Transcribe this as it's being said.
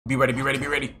Be ready, be ready, be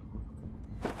ready.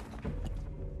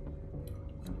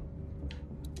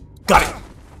 Got it.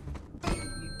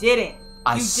 You didn't.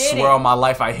 I swear on my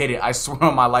life I hit it. I swear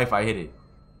on my life I hit it.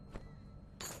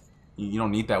 You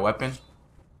don't need that weapon?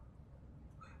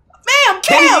 Ma'am,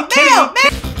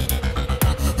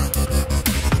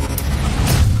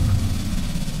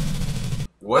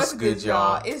 What's good,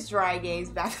 y'all? It's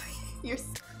Jeriya back here.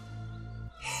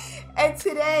 And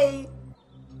today,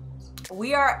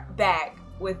 we are back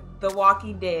with The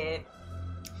Walking Dead,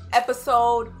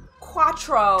 episode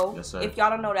Cuatro. Yes, sir. If y'all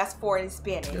don't know, that's 4 in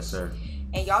Spanish. Yes, sir.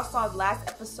 And y'all saw the last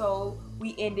episode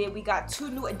we ended. We got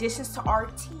 2 new additions to our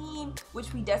team,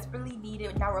 which we desperately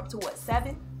needed. Now we're up to what,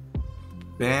 7?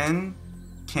 Ben,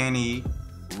 Kenny,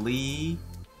 Lee,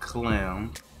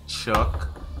 Clem,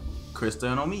 Chuck,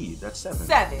 Krista, and Omid. That's 7.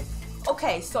 7.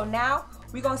 Okay, so now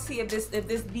we're gonna see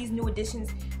if these new additions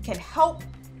can help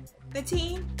the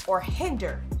team or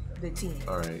hinder the team.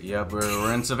 All right. Yeah,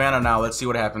 we're in Savannah now. Let's see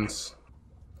what happens.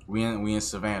 We in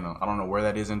Savannah. I don't know where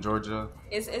that is in Georgia.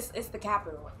 It's the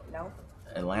capital, no?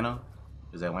 Atlanta?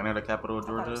 Is Atlanta the capital of I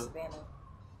thought it Georgia? was Savannah.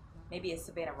 Maybe it's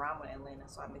Savannah around with Atlanta,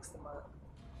 so I mixed them up.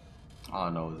 All I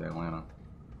know is Atlanta.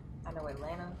 I know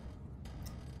Atlanta.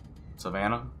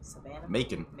 Savannah? Savannah.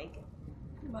 Macon. Pretty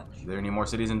much. Is there any more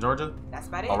cities in Georgia? That's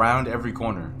about it. Around every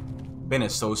corner. Ben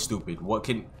is so stupid. What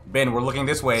can Ben? We're looking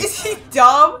this way. Is he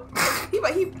dumb?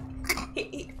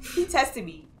 he tested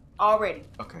me already.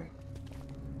 Okay.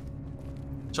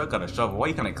 Chuck got a shovel. Why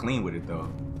you kind of clean with it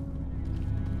though?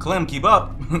 Clem, keep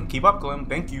up. Keep up, Clem.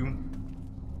 Thank you.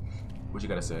 What you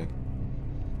gotta say?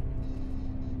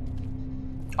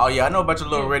 Oh yeah, I know about your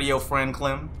little radio friend,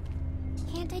 Clem.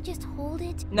 Can't I just hold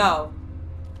it? No.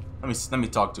 Let me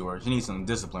talk to her. She needs some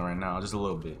discipline right now, just a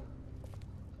little bit.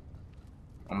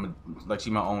 Like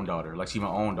she's my own daughter. Like she's my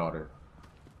own daughter.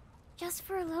 Just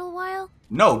for a little while?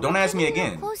 No, don't ask me I'm getting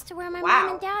again. close to where my Wow. mom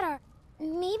and dad are.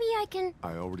 Maybe I can.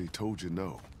 I already told you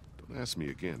no. Don't ask me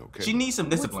again, okay? She needs some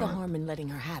What's discipline. the harm in letting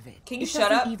her have it? Can you It shut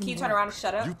up? doesn't Can you even turn work. around and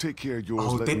shut up? You take care of yours,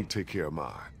 Oh, let they- me take care of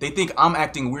mine. They think I'm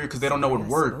acting weird because they don't know it Yes,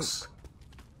 works.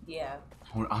 Yeah.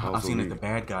 I'm seeing as the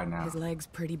bad guy now. His leg's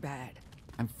pretty bad.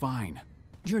 I'm fine.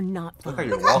 You're not Look fine.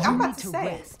 how you're I'm walking. about need to to say.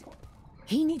 rest.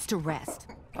 He needs to rest.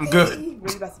 I'm good. He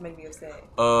really about to make me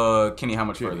upset. Kenny, how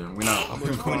much further? We're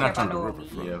not trying to know rip.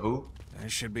 me. Yeah, who? There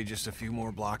should be just a few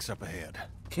more blocks up ahead.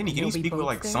 Kenny, can you There'll be speak with boats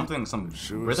like there? something, some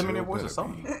Sure rhythm in as your hell voice or better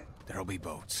something? There'll be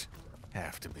boats.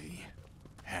 Have to be.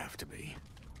 Have to be.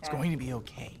 It's going to be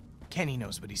okay. Kenny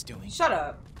knows what he's doing. Shut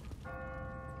up.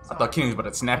 I thought Kenny was about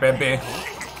to snap at Ben.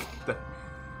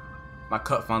 My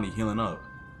cut finally healing up.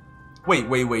 Wait.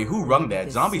 Who rung that?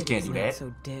 This Zombies city's can't do not that.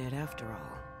 So dead after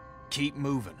all. Keep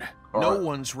moving. All No right.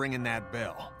 one's ringing that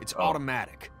bell. It's Oh.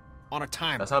 automatic. On a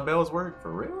timer. That's how bells work?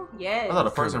 For real? Yes. I thought a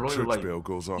Kind person of really church like bell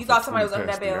goes off You thought at somebody was 20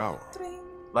 under that past the bell? hour. Tring.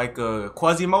 like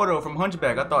Quasimodo from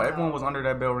Hunchback. I thought everyone was under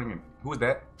that bell ringing. Who was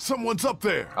that? Someone's up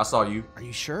there. I saw you. Are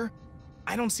you sure?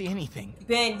 I don't see anything.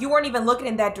 Ben, you weren't even looking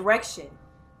in that direction.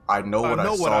 I know what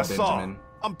I saw, Benjamin.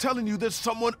 I'm telling you, there's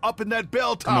someone up in that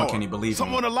bell tower. Come on, Kenny, believe me.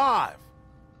 Someone alive.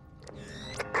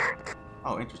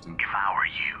 Oh, interesting. If I were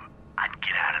you, I'd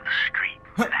get out of the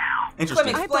street now. Interesting.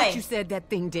 Clement- I Explain. thought you said that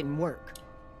thing didn't work.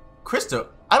 Krista,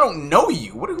 I don't know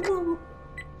you. Who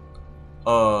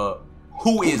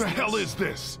Who is the this? hell is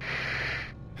this?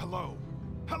 Hello?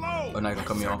 Hello? Oh, now you gonna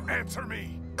cut me off. Answer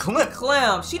me.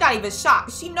 Clem. She not even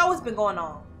shocked. She know what's been going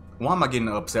on. Why am I getting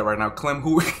upset right now? Clem,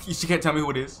 who? She can't tell me who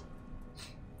it is.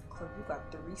 Clem, you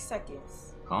got 3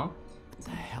 seconds. Huh? What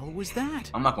the hell was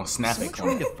that? I'm not gonna snap Someone it,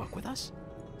 trying Clem. to fuck with us?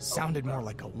 Sounded more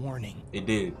like a warning. It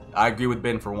did. I agree with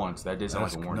Ben for once. That did sound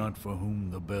like Ask a warning. not for whom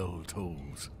the bell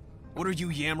tolls. What are you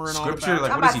yammering on Scripture? about?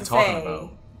 Like, I'm what is he about to talking say.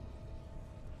 about?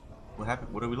 What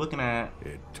happened? What are we looking at?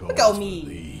 It Look tolls at me. for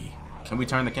thee. Can we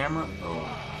turn the camera? Oh.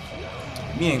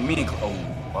 Me and oh,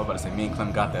 I was about to say me and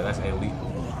Clem got that. That's elite.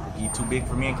 He too big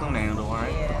for me and Clem to handle,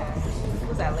 alright? Yeah.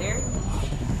 Was that Larry?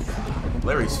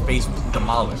 Larry's face was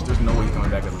demolished. There's no way he's coming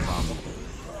back as a zombie.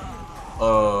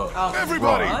 Oh,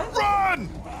 Everybody, what? run!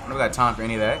 I don't got time for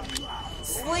any of that.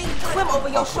 Sling Clem over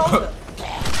your shoulder.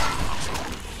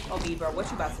 Oh, me, bro. What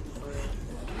you about to do for real?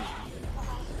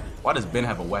 Why does Ben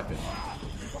have a weapon?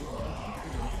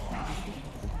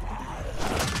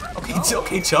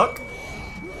 Okay, Chuck.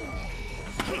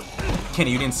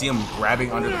 Kenny, you didn't see him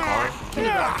grabbing under the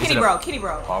car? Kitty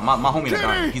bro. Oh, my homie not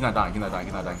dying. He's not dying.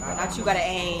 Not you gotta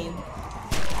aim.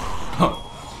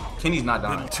 Kenny's not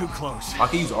Little dying. too close. I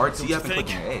can use RT. I've been think?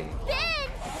 clicking A.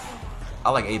 I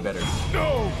like A better.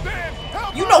 No, Ben,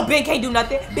 help You know Ben can't do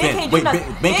nothing. Ben can't do nothing.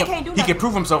 Ben Ben can't do he nothing. can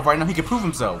prove himself right now. He can prove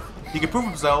himself.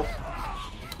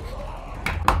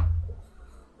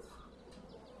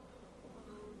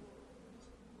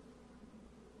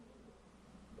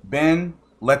 Ben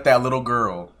let that little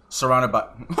girl surrounded by.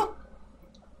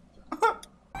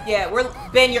 Yeah,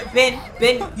 Ben.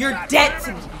 You're dead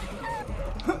to me.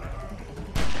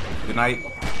 Good night.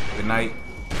 Good night.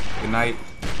 Good night.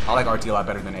 I like RT a lot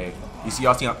better than A. You see,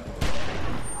 y'all see. My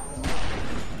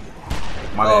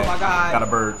bad. My God. Got a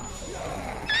bird.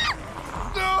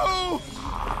 No!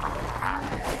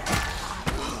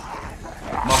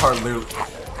 My heart literally.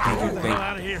 Thank you. Get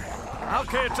out of here. I'll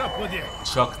catch up with you.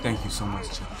 Chuck, thank you so much,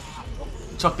 Chuck.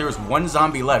 Chuck, there is one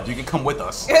zombie left. You can come with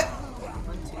us.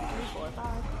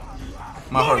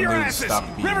 My heart literally stopped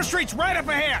beating. River Street's right up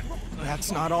ahead.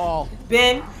 That's not all.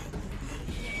 Ben.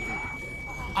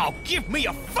 Oh, give me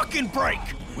a fucking break.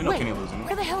 We know Kenny losing.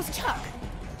 Where the hell's Chuck?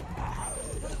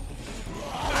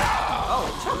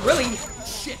 Oh, Chuck really.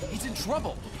 Shit, he's in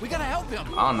trouble. We gotta help him.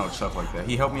 I don't know Chuck like that.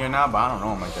 He helped me or not, but I don't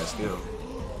know him like that still.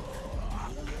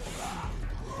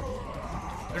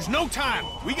 There's no time.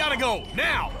 We gotta go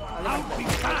now. I'll be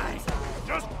fine.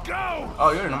 Just go.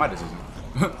 Oh, you already know my decision.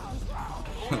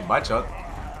 Bye, Chuck.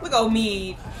 Look at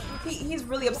me. He's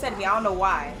really upset at me. I don't know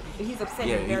why. But he's upset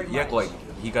Yeah, me very he much. acted like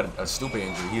he got a stupid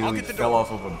injury. He really fell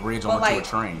off of a bridge onto a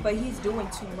train. But he's doing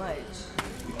too much.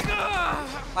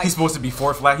 He's supposed to be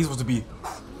fourth flat. He's supposed to be.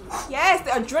 Yes,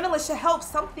 the adrenaline should help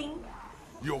something.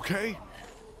 You okay?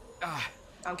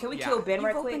 Can we kill Ben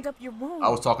right quick? Up your wound. I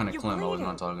was talking to You're Clem. I was bleeding.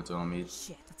 not talking to him.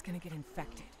 Shit, it's gonna get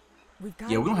infected.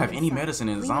 Yeah, we don't have any medicine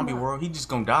in the zombie world. He's just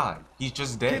gonna die. He's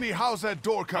just dead. Kenny, how's that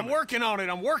door I'm coming? working on it.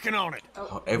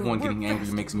 Oh, everyone getting angry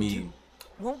makes me.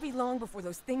 Won't be long before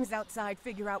those things outside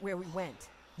figure out where we went.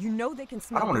 You know they can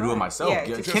smell. I don't want to do it blood. myself. Yeah,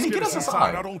 Can Just Kenny get us I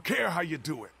inside? don't care how you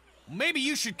do it. Maybe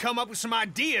you should come up with some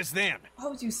ideas then. Why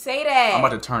would you say that? I'm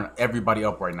about to turn everybody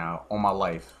up right now on my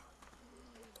life.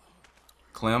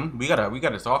 Clem, we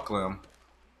gotta talk, Clem.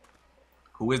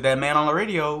 Who is that man on the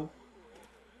radio?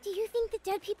 Do you think the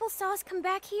dead people saw us come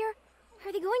back here?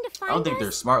 Are they going to find us? I don't think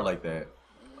they're smart like that.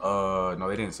 No,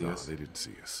 they didn't see No, us. they didn't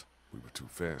see us. We were too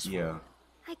fast. for Yeah. them.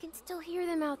 I can still hear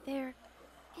them out there.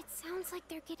 It sounds like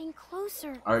they're getting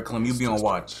closer. All right, Clem, you be on Just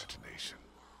our watch. imagination.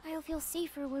 I'll feel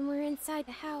safer when we're inside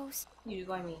the house. You just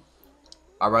like me.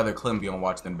 I'd rather Clem be on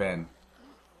watch than Ben.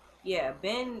 Yeah,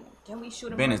 Ben. Can we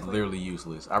shoot him? Ben real is quick? literally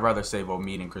useless. I'd rather save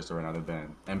Omid and Crystal right now than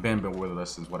Ben. And Ben been with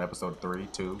us since what, episode 3,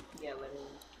 2? Yeah, literally.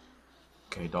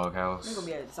 Okay, There's doghouse. gonna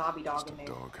be a zombie dog in there.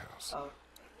 Doghouse. Oh.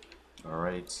 All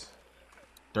right.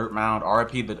 Dirt mound.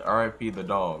 R.I.P. the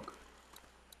dog.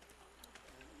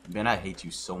 Ben, I hate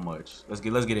you so much. Let's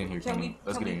get in here, Can Kenny.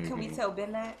 Let's get in here, Can we Kenny. tell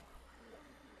Ben that?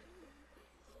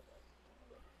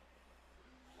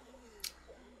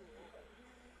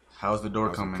 How's the door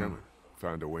How's it coming?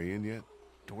 Found a way in yet?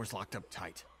 Door's locked up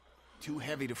tight. Too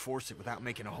heavy to force it without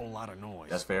making a whole lot of noise.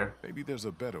 That's fair. Maybe there's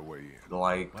a better way in.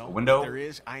 Like well, a window. If there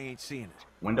is, I ain't seeing it.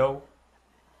 Window.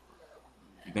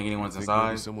 You think anyone's Think inside?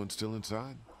 maybe someone's still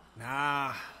inside?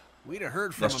 Nah, we'd have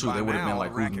heard from That's him true. by They would have now, been all like,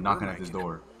 the who's racket knocking we're at this making.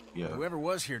 door? Yeah. Whoever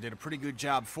was here did a pretty good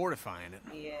job fortifying it.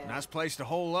 Yeah. Nice place to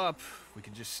hole up. We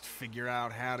could just figure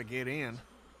out how to get in.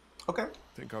 Okay.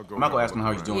 Think I'll go. I'm not gonna around ask him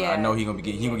how he's look doing. Yeah. I know he gonna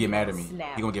get mad at me.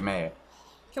 Snap. He gonna get mad.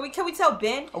 Can we tell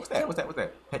Ben? Oh, what's that? What's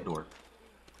that? Pet door.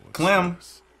 What's Clem.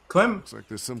 this? Clem. Looks like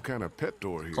there's some kind of pet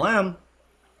door here. Clem.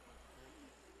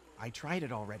 I tried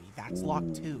it already. That's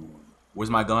locked too. Where's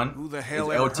my gun? Who the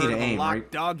hell It's ever LT heard to of a aim, locked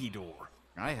right? doggy door?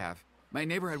 I have. My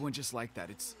neighbor had one just like that.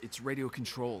 It's radio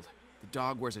controlled. The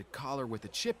dog wears a collar with a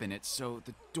chip in it, so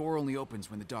the door only opens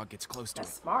when the dog gets close to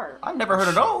That's it. smart. I've never heard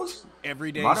of those.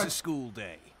 Every day's Modern- a school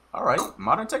day. All right,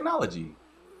 modern technology.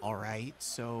 All right,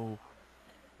 so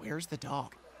where's the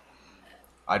dog?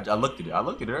 I looked at it. I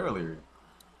looked at it earlier.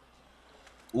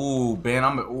 Ooh, Ben,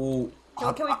 I'm. Ooh.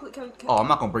 Can we Oh, I'm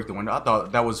not gonna break the window. I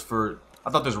thought that was for. I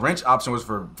thought this wrench option was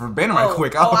for Ben right Oh,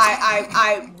 quick. oh,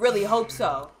 I really hope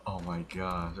so. Oh my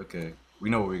gosh. Okay, we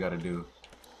know what we gotta do.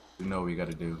 We know what we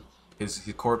gotta do. His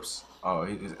corpse. Oh,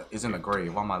 he's in the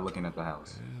grave. Why am I looking at the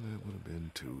house? Yeah, that would have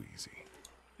been too easy.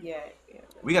 Yeah.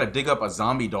 We gotta dig up a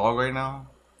zombie dog right now.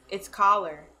 It's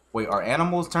collar. Wait, are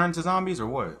animals turned to zombies or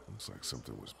what? Looks like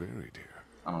something was buried here.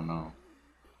 I don't know.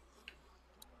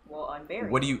 Well,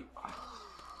 unburied. What do you?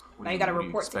 Now you gotta what do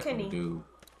report to expect him Kenny. do?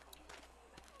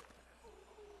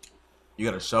 You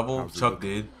got a shovel? How's it Chuck looking?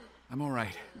 did. I'm all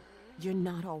right. You're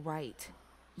not all right.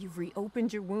 You've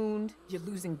reopened your wound. You're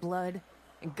losing blood,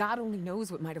 and God only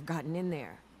knows what might have gotten in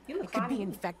there. You look It could fine. be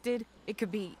infected. It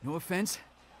could be. No offense,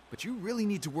 but you really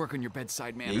need to work on your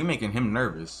bedside manner. Yeah, you're making him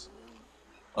nervous.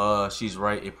 She's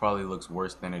right. It probably looks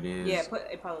worse than it is. Yeah,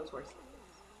 it probably looks worse.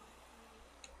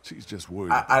 She's just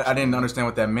worried. I didn't understand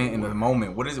what that meant in the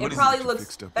moment. What is it? It What is probably it? looks.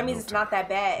 fixed up That in means no it's not that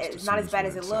bad. It's Just not as as bad soon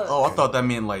as as it we're looks. Oh, I thought that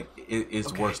meant like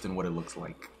it's worse than what it looks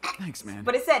like. Thanks, man.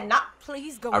 But it said not.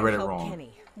 Please go I read and it help wrong.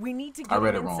 Kenny. We need to I get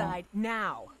read him it wrong. inside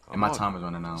now. And my time is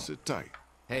running out. Sit tight.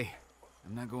 Hey,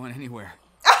 I'm not going anywhere.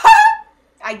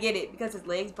 I get it because his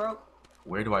legs broke.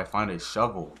 Where do I find a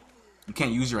shovel? You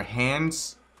can't use your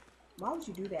hands? Why would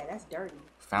you do that? That's dirty.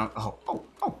 Found. Oh.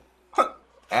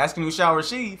 Asking you shower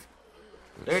sheath.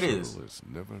 There it is. It's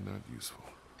never not useful.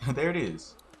 There it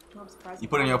is. I'm surprised You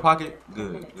put it in your pocket?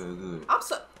 Good. I'm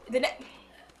so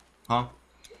Huh?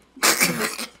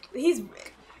 he's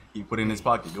You put it in his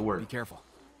pocket. Good Be work. careful.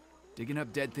 Digging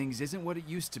up dead things isn't what it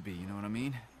used to be, you know what I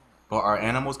mean? But are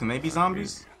animals, can they be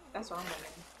zombies? that's what I'm wondering.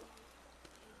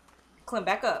 Clem,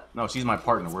 back up. No, she's my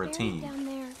partner. We're a Buried team. down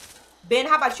there. Ben,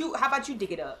 how about you? How about you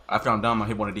dig it up? After I'm done, I'm gonna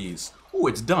hit one of these. Ooh,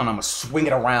 it's done. I'm gonna swing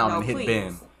it around No, and hit please.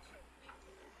 Ben.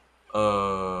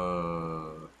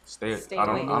 Stay I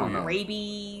away don't from know.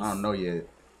 rabies. I don't know yet.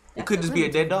 It could just be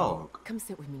a dead dog. Come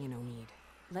sit with me and Omid.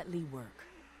 Let Lee work.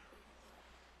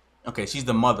 Okay, she's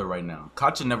the mother right now.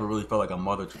 Katja never really felt like a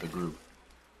mother to the group.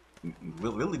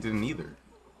 Lily didn't either.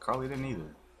 Carly didn't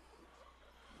either.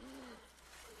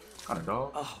 Kind of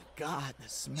dog. Oh God, the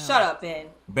smell. Shut up, Ben.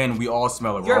 Ben, we all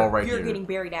smell it. We're all right You're here. getting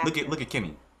buried after. Look at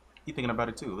Kenny. He's thinking about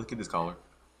it too. Look at this collar.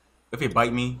 If it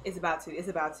bite me, It's about to. It's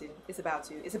about to. It's about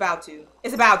to. It's about to.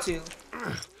 It's about to.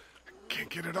 Can't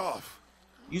get it off.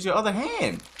 use your other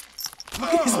hand.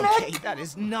 Look at his neck. Okay, that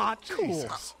is not cool.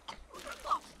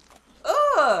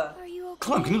 Ugh. Are you okay?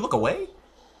 Clem, can you look away?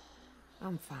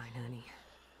 I'm fine, honey.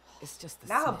 It's just the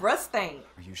Now her smell. breath stank.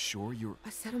 Are you sure you're... I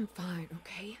said I'm fine,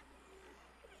 okay?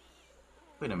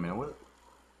 Wait a minute. What?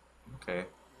 Okay.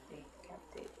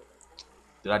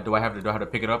 Do I have to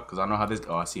pick it up? Cause I know how this.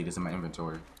 Oh, I see. This in my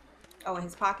inventory. Oh, in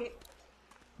his pocket.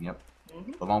 Yep.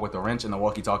 Along with the wrench and the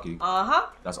walkie-talkie. Uh-huh.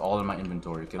 That's all in my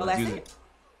inventory. Okay, Oh, let's that's use it.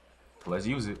 Let's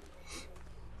use it.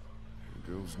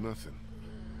 Here goes nothing.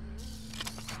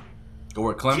 Go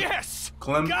work, Clem. Yes!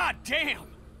 Clem. God damn!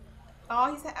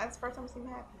 Oh, that's the first time I've seen him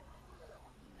happy.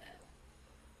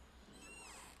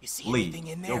 You see Lee, anything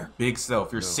in your there? big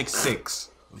self. You're 6'6".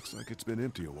 Looks like it's been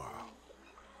empty a while.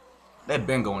 Let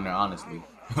Ben go in there, honestly.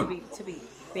 To be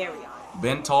very honest.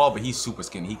 Ben tall, but he's super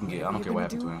skinny. He can get. I don't care what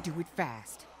happened to him. Do it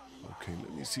fast. Okay,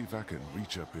 let me see if I can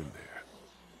reach up in there.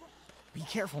 Be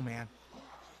careful, man.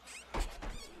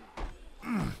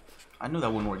 I knew that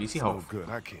wouldn't work. You see Oh, how? good.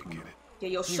 I can't get it. Yeah,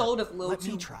 your Here, shoulder's a little let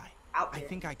too me try. out I there.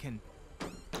 think I can.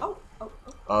 Oh.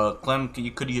 Clem,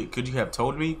 could you have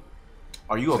told me?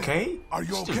 Are you okay? Are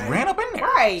you She okay? just ran up in there.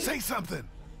 Right. Say something.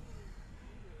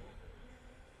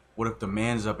 What if the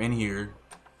man's up in here?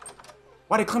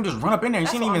 Why did Clem just run up in there and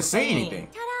she That's didn't what even I'm say saying. anything?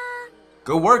 Ta-da!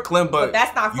 Good work, Clem, but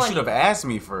that's not you funny. should have asked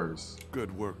me first.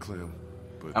 Good work, Clem.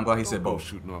 But I'm glad he don't said go both.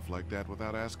 shooting off like that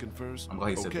without asking first. I'm glad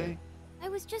he said okay? I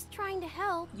was just trying to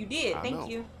help. You did. I Thank know.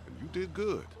 you. And you did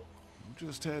good. You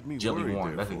just had me Gently worried warned.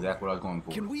 there That's for a exactly what I was going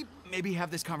for. Can we maybe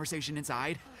have this conversation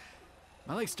inside?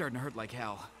 My leg's starting to hurt like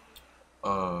hell.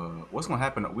 What's gonna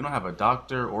happen? We don't have a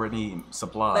doctor or any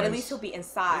supplies. But at least he'll be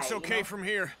inside. It's okay you know? from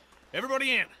here.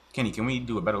 Everybody in. Kenny, can we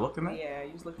do a better look than that? Yeah,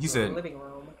 you just look He for said- the living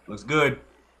room. Looks good.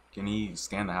 Can he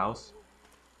scan the house?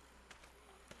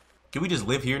 Can we just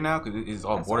live here now? Cause it's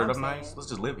all That's what boarded up I'm nice. saying. Let's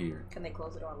just live here. Can they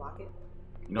close the door and lock it?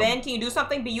 You know, Ben, can you do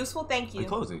something? Be useful? Thank we you.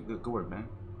 close it. Good work, man.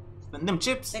 Them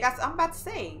chips. I'm about to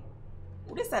say.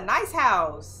 Ooh, this is a nice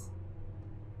house.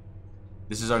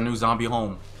 This is our new zombie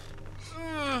home.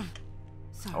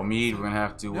 Sorry. Omid, we're gonna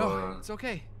have to. No, it's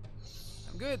okay.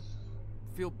 I'm good.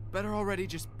 Feel better already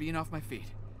just being off my feet.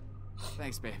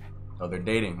 Thanks, babe. Oh, they're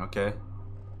dating. Okay.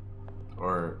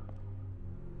 Or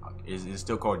is it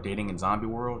still called dating in zombie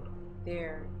world?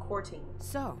 They're courting.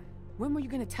 So, when were you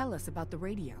gonna tell us about the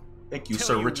radio? Thank you, Tell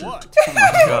Sir you Richard. what. Oh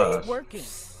my gosh. It's working.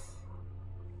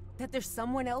 That there's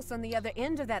someone else on the other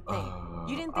end of that thing.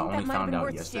 You didn't I think that only might have found been out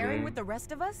worth yesterday. sharing with the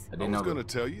rest of us? I I didn't was know. gonna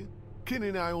tell you. Kenny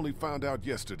and I only found out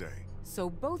yesterday. So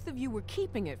both of you were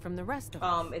keeping it from the rest of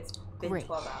us. It's been Great.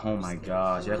 12 hours. Oh my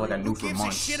gosh. You act like I knew Who for gives a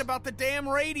months. shit about the damn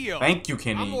radio? Thank you,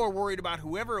 Kenny. I'm more worried about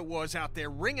whoever it was out there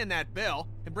ringing that bell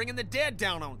and bringing the dead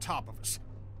down on top of us.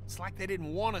 It's like they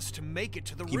didn't want us to make it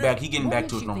to the He river. getting What back makes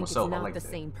to his you normal think it's self. I not like the that.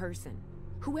 same person.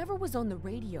 Whoever was on the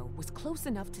radio was close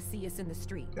enough to see us in the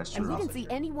street. That's And true. we didn't see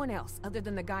anyone else other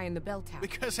than the guy in the bell tower.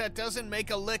 Because that doesn't make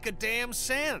a lick of damn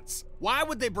sense. Why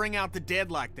would they bring out the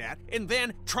dead like that and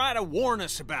then try to warn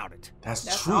us about it? That's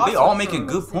That's true. They also all true. making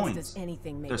good Sense points. does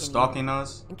anything make They're any stalking more.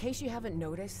 us. In case you haven't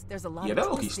noticed, there's a lot Yeah, of they'll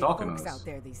keep twisted stalking folks us. out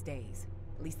there these days.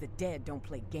 At least the dead don't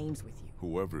play games with you.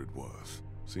 Whoever it was,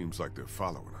 seems like they're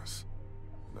following us.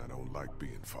 And I don't like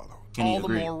being followed. Kenny All the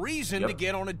agreed. more reason Yep. to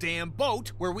get on a damn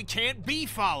boat where we can't be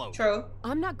followed. True.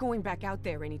 I'm not going back out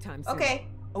there anytime soon. Okay.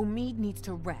 Omid needs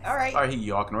to rest. All right. All right,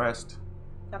 y'all can rest.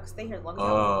 Y'all can stay here as long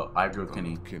as I agree with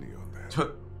Kenny. Kenny on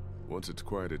that. Once it's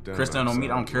quieted down, Kristen and me,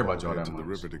 I don't care about y'all head that to the much.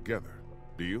 river together.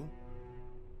 Deal?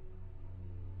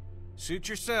 Suit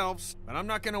yourselves, but I'm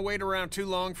not gonna wait around too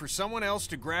long for someone else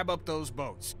to grab up those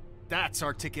boats. That's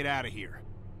our ticket out of here.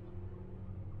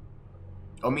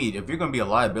 Oh, me, if you're gonna be a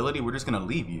liability, we're just gonna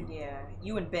leave you. Yeah,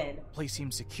 you and Ben. Place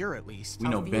seems secure at least. We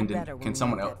know I'll feel Ben better didn't. when Can we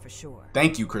someone know else? that for sure.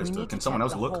 Thank you, We need Krista. to Can someone check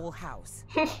else the look? whole house.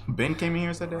 Ben came in here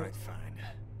and said that. Alright, fine.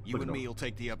 You Look and at me him. will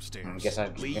take the upstairs. guess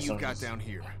Lee, I'm you've got just- down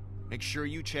here. Make sure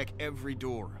you check every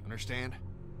door, understand?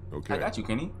 Okay. I got you,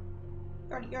 Kenny.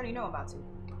 You already know I'm about to.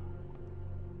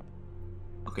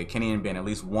 Okay, Kenny and Ben, at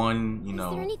least one, you Is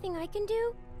there know, anything I can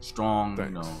do? strong, Thanks.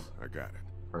 you know, I got it.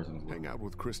 person. as well. Hang out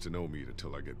with Kristen Omead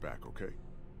until I get back, okay?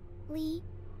 Lee,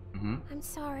 Mm-hmm. I'm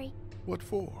sorry. What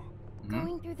for?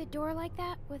 Going through the door like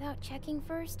that without checking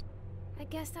first? I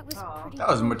guess that was Aw. pretty That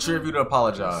was dumb. mature of you to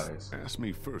apologize. Ask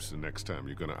me first the next time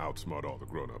you're gonna outsmart all the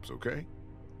grown-ups, okay?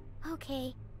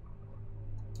 Okay.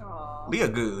 Aww. Lee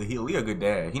a good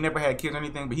dad. He never had kids or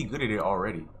anything, but he good at it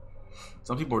already.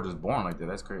 Some people are just born like that.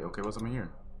 That's great. Okay, what's in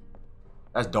here?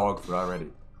 That's dog food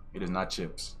already. It is not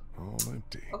chips. All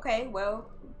empty. Okay, well,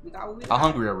 we got what we How got.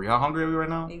 hungry are we? How hungry are we right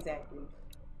now? Exactly.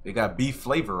 They got beef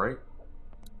flavor, right?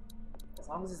 As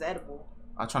long as it's edible.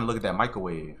 I'm trying to look at that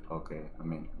microwave. Okay, I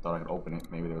mean, I thought I could open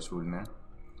it. Maybe there was food in there.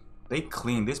 They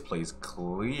cleaned this place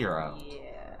clear out.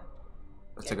 Yeah.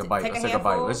 Let's Yeah, take a bite. take a Let's take a bite.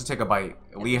 handful. Let's just take a bite.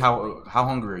 Lee, how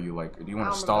hungry are you? Like, do you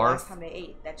want to I don't remember the starve? last time they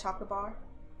ate that chocolate bar.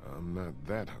 I'm not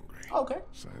that hungry. Okay.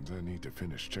 Besides, I need to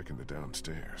finish checking the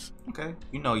downstairs. Okay.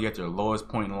 You know you're at your lowest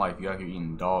point in life. You're out here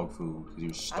eating dog food because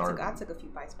you're starving. I took a few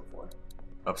bites before.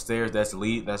 Upstairs, that's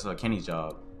Lee. That's Kenny's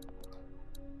job.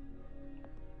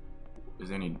 Is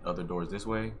there any other doors this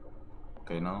way?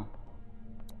 Okay, no.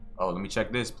 Oh, let me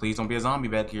check this. Please don't be a zombie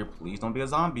back here. Please don't be a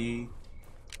zombie.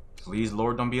 Please,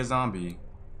 Lord, don't be a zombie.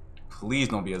 Please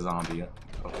don't be a zombie.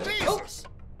 Okay. Jesus!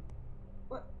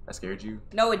 That scared you?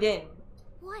 No, it didn't.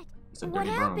 What? It's a What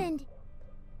dirty broom. happened?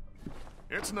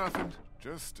 It's nothing.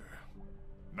 Just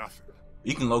nothing.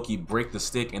 You can low-key break the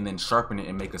stick and then sharpen it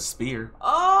and make a spear.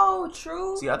 Oh,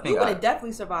 true. See, I think you would I- have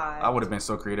definitely survived. I would have been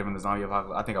so creative in the zombie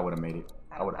apocalypse. I think I would have made it.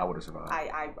 I would have survived.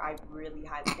 I really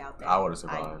highly doubt that. I would've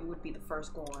survived. You would be the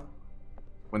first gone.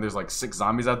 When there's like 6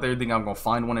 zombies out there, you think I'm gonna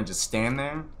find one and just stand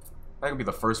there? That could be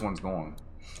the first one's going.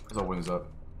 Let's open this up.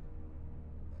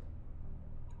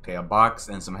 Okay, a box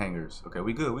and some hangers. Okay,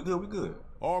 we good, we good, we good.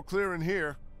 All clear in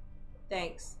here.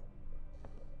 Thanks.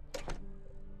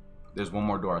 There's one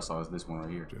more door I saw. It's this one right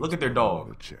here. Just Look at their another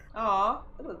dog. check. Aw,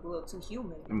 it looks a little too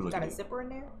human. me look Got at a it. zipper in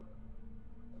there?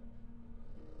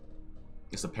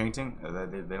 It's a painting.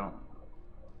 They don't.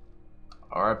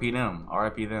 R.I.P. them.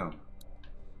 R.I.P. them.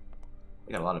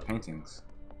 They got a lot of paintings.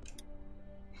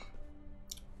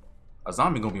 A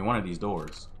zombie gonna be one of these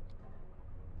doors.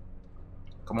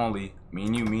 Come on, Lee. Me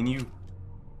and you. Me and you.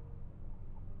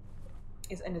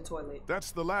 It's in the toilet.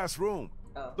 That's the last room.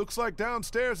 Oh. Looks like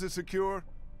downstairs is secure.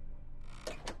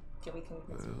 Can we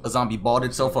A zombie balled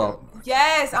itself up.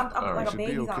 Yes, I'm Alright, like a Should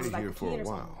baby be zombie, okay like here a for kid a or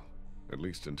something. while. At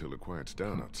least until it quiets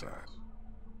down outside.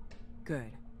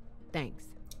 Good. Thanks.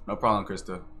 No problem,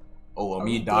 Krista. Oh, well, Oh,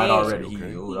 me he died dead. already.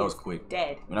 Okay. Oh, that was quick.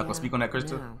 Dead. We're not gonna speak on that,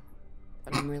 Krista. No,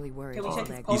 but I'm really worried Can we about check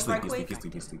his that. pulse You sleep, right you quick? sleep, you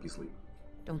sleep, you sleep, you sleep.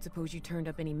 Don't suppose you turned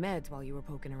up any meds while you were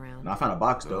poking around? No, I found a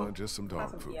box though. Just some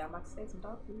dog food. Yeah, I'm about to say some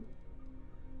dog food.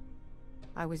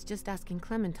 I was just asking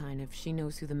Clementine if she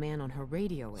knows who the man on her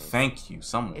radio is. Thank you,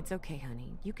 someone. It's okay,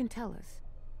 honey. You can tell us.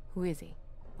 Who is he?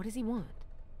 What does he want?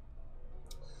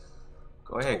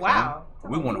 Go ahead, Wow.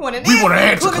 Clem. We want want an to answer,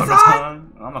 answer, Clementine.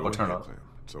 Clementine. I'm not gonna turn Go off. ahead, Clem.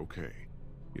 It's okay.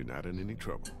 You're not in any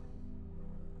trouble.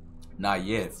 Not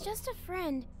yet. It's just a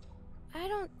friend. I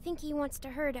don't think he wants to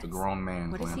hurt us. It's a grown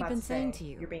man. What has Clem. he About been to say, saying to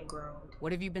you? You're being groomed.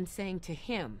 What have you been saying to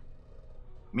him?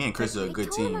 Me and Chris are a I good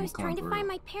told him team. I was Clem, trying to for find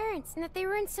real. my parents and that they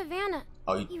were in Savannah.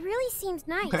 Oh, He really seems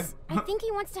nice. I think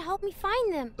he wants to help me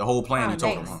find them. the whole plan Oh, you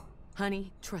told him, thanks. huh?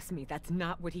 Honey, trust me, that's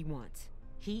not what he wants.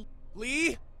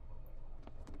 Lee?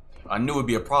 I knew it'd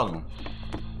be a problem.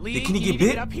 Lee, Can he you get need to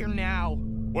bit? get up here now.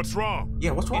 What's wrong?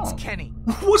 Yeah, what's wrong? It's Kenny.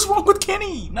 What's wrong with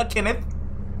Kenny? Not Kenneth.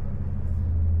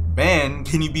 Ben,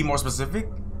 can you be more specific?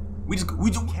 We just.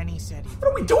 Kenny said he... What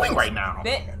are we doing right now?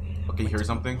 Bit. Okay, you hear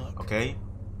something? Okay.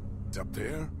 It's up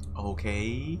there.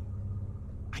 Okay.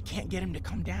 I can't get him to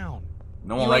come down.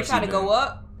 No one You ain't likes trying you, to go Ben.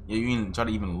 up? Yeah, you didn't try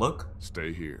to even look?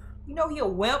 Stay here. You know he a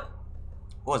wimp.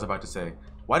 What was I about to say?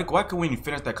 Why couldn't we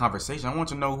finish that conversation? I want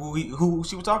to know who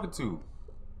she was talking to.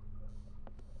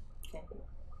 Okay.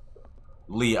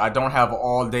 Lee, I don't have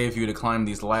all day for you to climb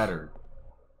this ladder.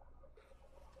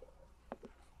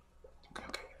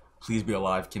 Okay. Please be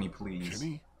alive, Kenny, please.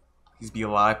 Kenny? Please be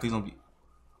alive. Please don't be.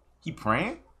 He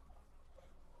praying?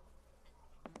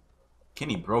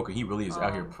 Kenny broke it. He really is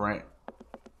out here praying.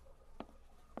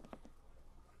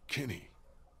 Kenny,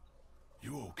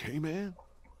 you okay, man?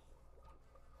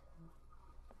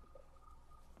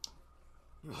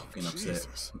 Oh, getting upset.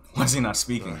 Jesus. Why is he not What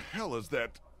speaking? the hell is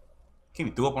that?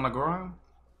 Kenny threw up on the ground?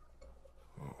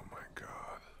 Oh my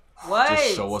God. What?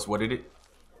 Just show us what it is.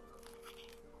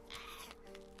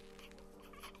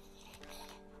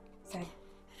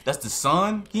 That's the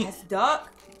sun? That's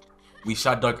Duck? We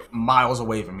shot Duck miles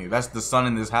away from here. That's the sun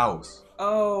in this house.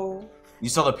 Oh. You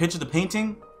saw the picture, the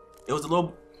painting? It was a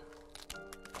little...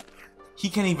 He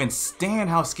can't even stand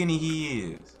how skinny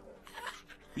he is.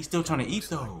 He's still trying to eat,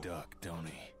 though. Like Duck, don't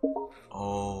he?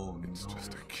 Oh, It's no.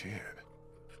 just a kid.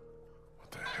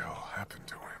 What the hell happened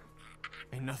to him?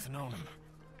 Ain't nothing on him.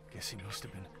 Guess he must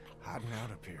have been hiding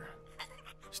out up here.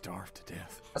 Starved to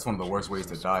death. That's one of the worst ways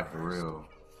to die, for real.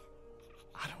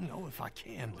 I don't know if I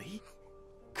can, Lee.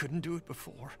 Couldn't do it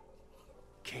before.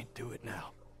 Can't do it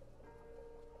now.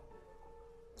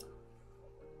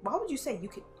 Why would you say you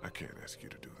could? I can't ask you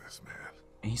to do this, man.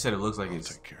 And he said it looks like I'll it's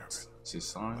take care of it. it's his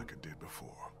son. Like I did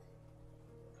before.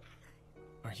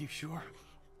 Are you sure?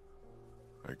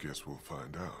 I guess we'll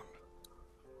find out.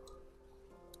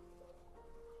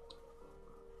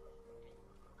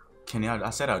 Kenny, I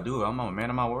said I'll do it. I'm a man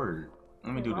of my word.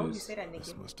 Let me do Why would you this. say that,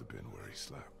 This nigga? must have been where he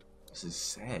slept. This is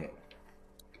sad.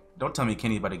 Don't tell me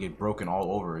Kenny's about to get broken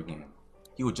all over again.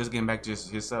 He was just getting back to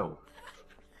himself.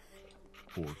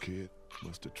 Poor kid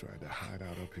must have tried to hide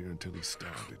out up here until he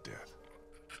starved to death.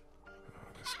 Oh,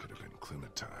 this could have been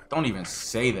Clementine. Don't even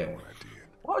say that. What I did.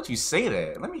 Why would you say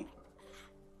that? Let me.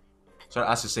 So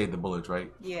I should save the bullets,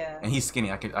 right? Yeah. And he's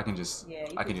skinny. I can just Yeah.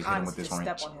 You I can just hit him with honestly this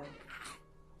wrench. step on him.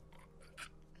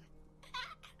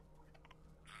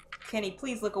 Kenny,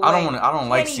 please look away. I don't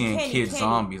like Kenny, seeing Kenny, kid Kenny.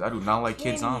 zombies. I do not like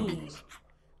Kenny. kid zombies.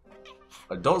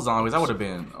 Adult zombies, I would have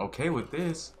been okay with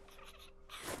this.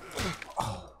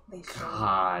 Oh They should.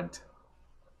 God.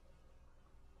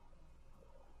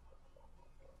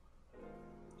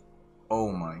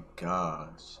 Oh my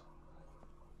gosh.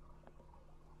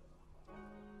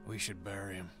 We should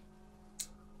bury him.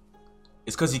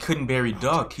 It's because he couldn't bury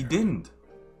Duck. He didn't.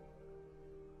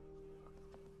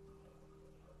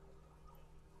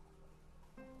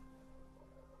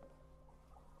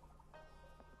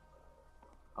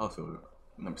 I'll feel it.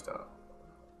 Let me stop.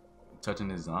 Touching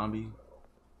this zombie.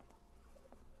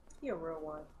 You're a real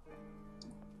one.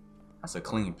 That's a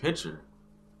clean picture.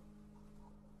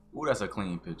 Ooh, that's a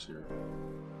clean picture.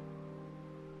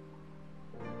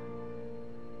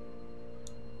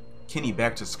 Kenny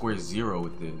back to square zero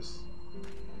with this.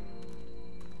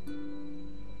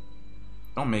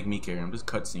 Don't make me carry him. Just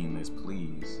cutscene this,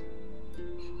 please.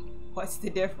 What's the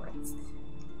difference?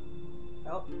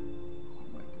 Oh. Oh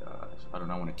my gosh. I do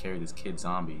not want to carry this kid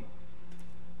zombie.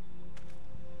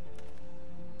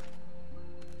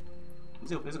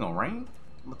 Is it gonna rain?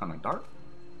 Look kind of dark.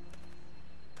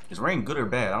 Is rain good or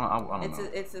bad? I don't know.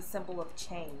 It's a symbol of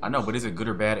change. I know, but is it good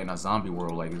or bad in a zombie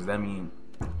world? Like, does that mean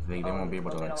they won't be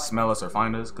able to like smell us or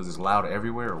find us because it's loud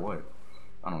everywhere or what?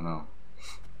 I don't know.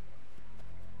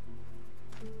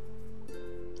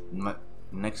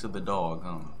 Next to the dog,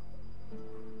 huh?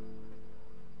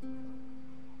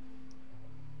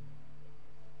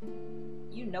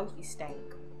 You know he stank.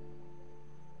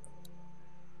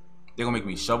 They're gonna make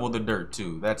me shovel the dirt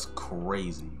too. That's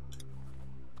crazy.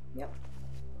 Yep.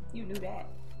 You knew that.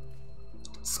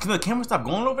 Can the camera stop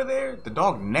going over there? The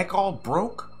dog neck all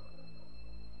broke.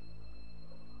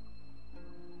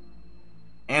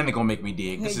 And they're gonna make me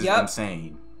dig. This is Yup.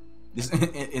 insane. This is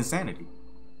insanity.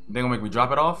 They're gonna make me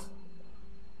drop it off.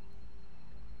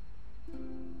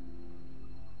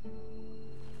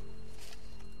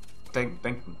 Thank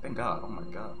God. Oh my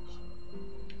gosh.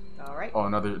 All right. Oh,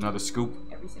 another scoop.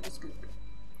 Every single scoop.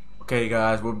 Okay,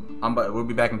 guys, we'll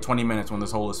be back in 20 minutes when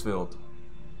this hole is filled.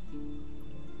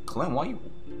 Clem, why you?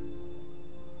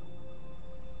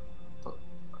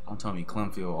 Don't tell me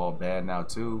Clem feel all bad now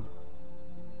too.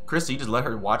 Christy, you just let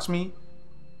her watch me?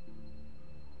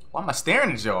 Why am I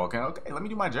staring at y'all? Okay, let me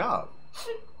do my job.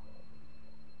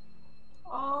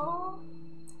 Oh,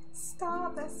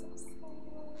 stop! That's so sad.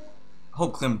 I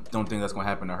hope Clem don't think that's gonna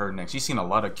happen to her next. She's seen a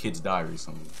lot of kids die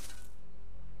recently.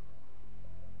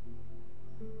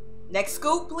 Next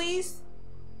scoop, please.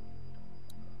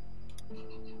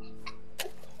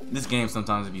 This game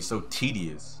sometimes would be so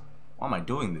tedious. Why am I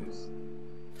doing this?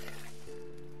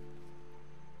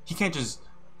 He can't just.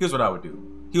 Here's what I would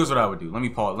do. Let me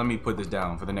pause. Let me put this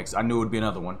down for the next. I knew it would be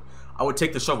another one. I would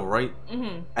take the shovel, right?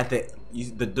 Mm-hmm. At this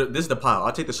is the pile.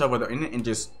 I'll take the shovel in it and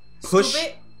just push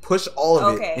push all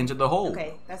of Okay. it into the hole.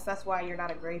 Okay, that's why you're not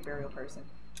a grave burial person.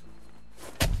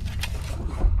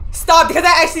 Stop, because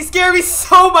that actually scared me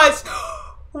so much.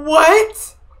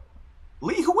 What?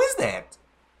 Lee, who is that?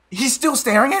 He's still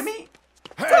staring at me?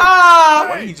 Stop!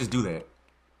 Why did he just do that?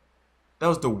 That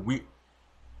was the weird...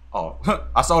 Oh,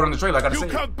 I saw it on the trailer. I gotta say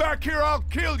You it. come back here, I'll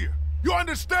kill you. You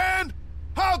understand?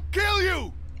 I'll kill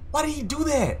you. Why did he do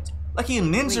that? Like he a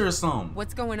ninja or something.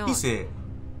 What's going on? He said...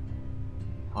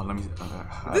 Oh, let me...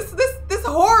 This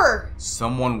horror.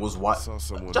 Someone was watching... Saw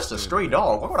someone Just a standing stray there.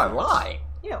 dog. Why would I lie?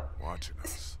 Ew. Watching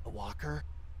us. A walker?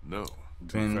 No, too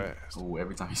Ben... fast. Oh,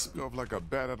 every time he... Took off like a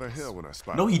bat out of hell when I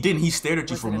spotted No, he him. didn't. He stared at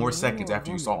you Was for it a more man seconds or a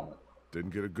after you woman? saw him.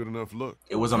 Didn't get a good enough look.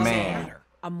 It was a man.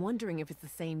 I'm wondering if it's the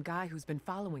same guy who's been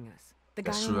following us. The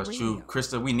guy That's on true. the That's radio. true.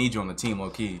 Krista, we need you on the team, low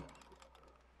key.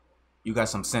 You got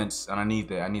some sense, and I need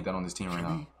that. I need that on this team right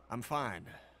now. I'm fine.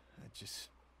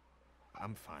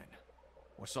 I'm fine.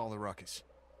 What's all the ruckus?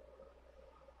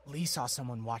 Lee saw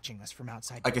someone watching us from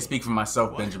outside. I can speak for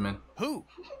myself, Benjamin. Who?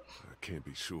 I can't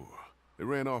be sure. They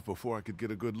ran off before I could get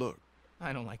a good look.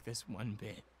 I don't like this one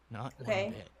bit. Not Okay.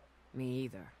 one bit. Me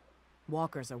either.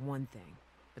 Walkers are one thing,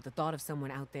 but the thought of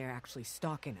someone out there actually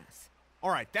stalking us.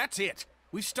 All right, that's it.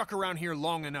 We've stuck around here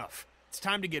long enough. It's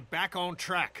time to get back on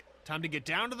track. Time to get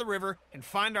down to the river and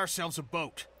find ourselves a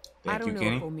boat. I Thank don't you, know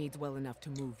Kenny. if Omid's well enough to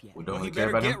move yet. We don't Well, really you care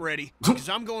better about get him. ready, because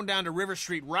I'm going down to River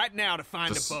Street right now to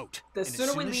find a boat. The And as sooner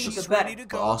soon we as leave, she's the better. ready to But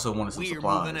go, I also wanted some we're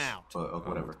supplies. moving out. But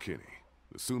whatever. Kenny,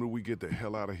 the sooner we get the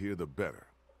hell out of here, the better.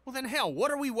 Well, then hell,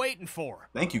 what are we waiting for?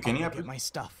 Thank you, Kenny. Get my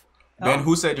stuff. Ben,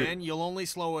 who said you? Ben, you'll only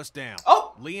slow us down.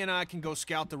 Oh! Lee and I can go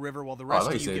scout the river while the I rest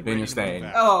thought of you you said get Ben, ready you're to staying.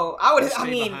 move out. Oh, Stay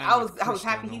behind I was with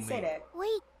happy Krista he and said Omid. that.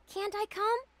 Wait, can't I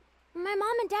come? My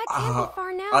mom and dad can't be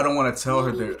far now. I don't want to tell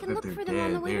her Maybe we that can they're look for dead. them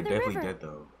on the way They're to the definitely river. dead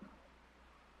though.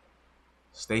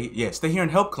 Stay here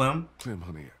and help Clem. Clem,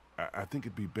 honey, I think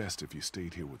it'd be best if you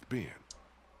stayed here with Ben.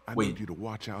 I Wait. need you to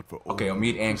watch out for Okay,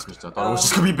 Omid Omid and Krista. Krista. I thought it was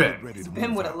just gonna be Ben. Ready to Ben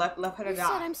move would have out. left her to You said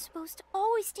die. I'm supposed to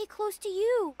always stay close to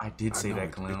you. I did say I know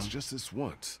that, Clem. It's just this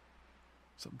once.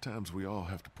 Sometimes we all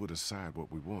have to put aside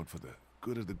what we want for the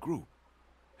good of the group.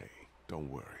 Hey, don't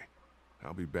worry.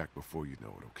 I'll be back before you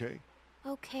know it, okay?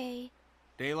 Okay.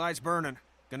 Daylight's burning.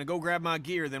 Gonna go grab my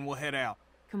gear, then we'll head out.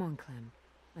 Come on, Clem.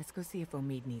 Let's go see if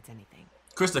Omid needs anything.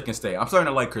 Krista can stay. I'm starting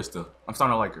to like Krista. I'm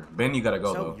starting to like her. Ben, you gotta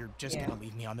go So though. you're just Yeah. gonna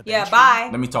leave me on the Yeah, bench? bye.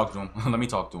 Let me talk to him. Let me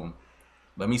talk to him.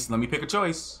 Let me pick a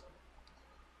choice.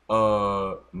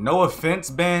 No offense,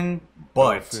 Ben, No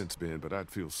but offense, Ben, but I'd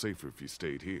feel safer if you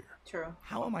stayed here. True.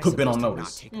 How am I Put Ben supposed on to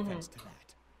notice. not take offense to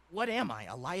that? What am I,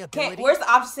 a liability? Can't. Where's the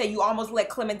option say you almost let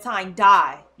Clementine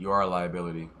die? you are a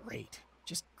liability. Great.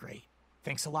 Just great.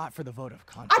 Thanks a lot for the vote of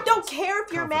confidence. I don't care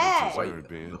if you're Confidence is mad. earned,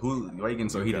 Ben. Why are you getting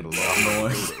so You heated? got a I'm long the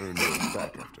one. way to earn yours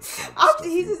back after some of the After stuff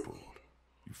he you just- pulled.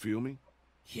 You feel me?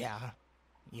 Yeah,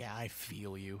 I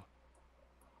feel you.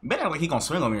 Ben act like he gonna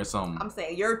swing on me or something. I'm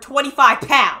saying you're 25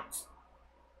 pounds.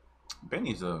 Ben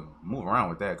needs to move around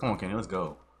with that. Come on, Kenny, let's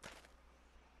go.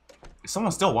 Is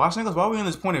someone still watching us? Why are we in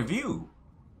this point of view?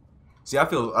 See, I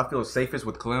feel safest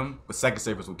with Clem, but second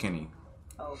safest with Kenny.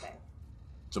 Oh, okay.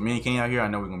 So me and Kenny out here, I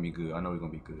know we're gonna be good. I know we're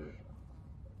gonna be good.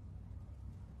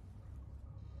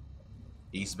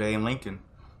 East Bay and Lincoln.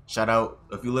 Shout out,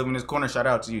 if you live in this corner, shout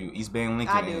out to you. East Bay and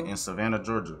Lincoln I do. in Savannah,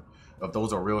 Georgia. If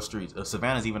those are real streets. If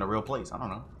Savannah's even a real place, I don't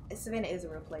know. Savannah is a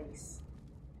real place.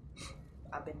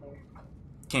 I've been there.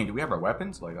 Kenny, do we have our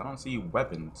weapons? Like, I don't see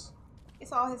weapons.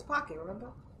 It's all his pocket,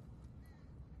 remember?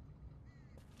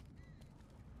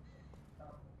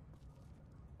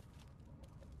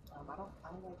 I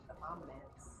don't like the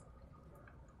ominous.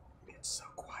 It's so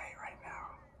quiet right now.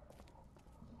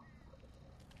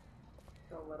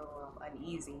 Feel a little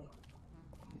uneasy.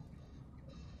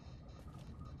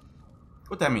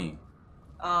 What that mean?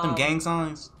 Them gang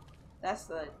signs? That's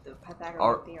the Pythagorean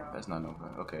Or, theorem. that's not no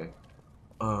good. Okay.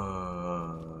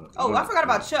 Oh, I forgot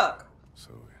about Chuck.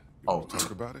 So, you Oh. want to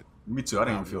talk about it? Me too. I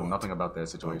didn't even feel What? nothing about that About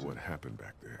situation. what happened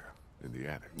back there in the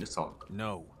attic? Just talk.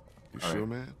 No. You All sure, right.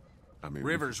 man? I mean,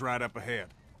 River's right up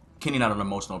ahead. Kenny not an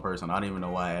emotional person. I don't even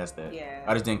know why I asked that. Yeah.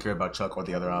 I just didn't care about Chuck or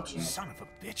the other options. Son of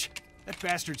a bitch. That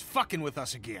bastard's fucking with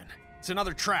us again. It's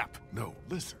another trap. No,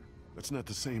 listen. That's not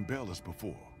the same bell as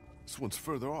before. This one's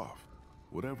further off.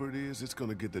 Whatever it is, it's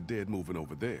gonna get the dead moving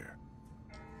over there.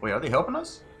 Wait, are they helping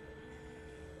us?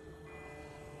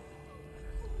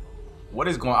 What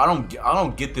is going? I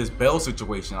don't get this bell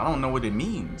situation. I don't know what it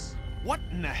means. What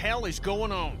in the hell is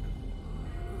going on?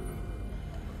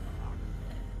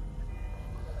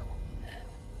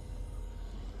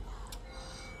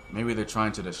 Maybe they're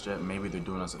trying to distract. Maybe they're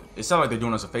doing us. It sounds like they're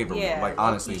doing us a favor. Yeah, like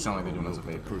honestly, it low-key. sounds like they're doing us a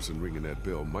The favor. person ringing that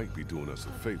bell might be doing us a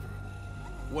favor.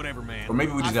 Whatever, man. Or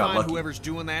maybe we just I got find lucky. whoever's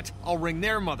doing that, I'll ring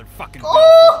their motherfucking bell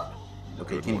Oh! for 'em.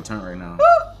 Okay, Kenny turn right now.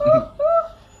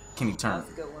 Kenny turn.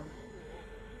 That's a good one.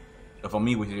 If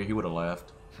Ami was here, he would have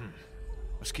left.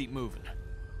 Let's keep moving.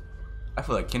 I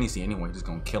feel like Kenny see anyone just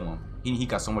gonna kill him. He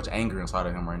got so much anger inside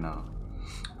of him right now.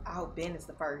 I hope Ben is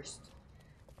the first.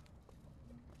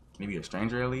 Maybe a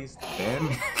stranger at least?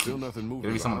 Ben? Still nothing moving.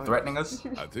 Maybe someone threatening us?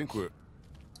 I think we're...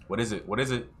 What is it? What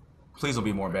is it? Please don't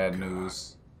be more bad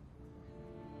news.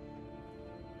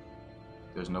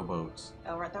 There's no boats.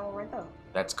 Oh, right that one right there.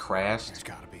 That's crashed. There's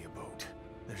gotta be a boat.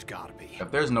 There's gotta be. If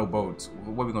there's no boats,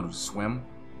 what are we gonna do? Swim?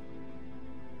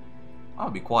 I'll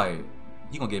be quiet.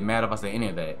 You gonna get mad if I say any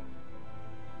of that.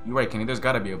 You're right, Kenny. There's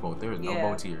gotta be a boat. There is no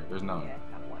boats here. There's none. Yeah,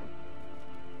 not one.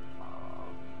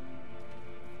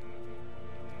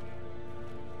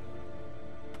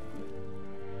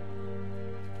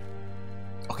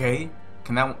 Okay.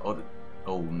 Can that one...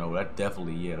 Oh, no. That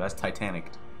definitely... Yeah, that's Titanic.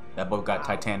 That boat got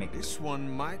Titanic. This one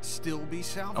might still be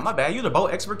salvageable. Oh, my bad. You the boat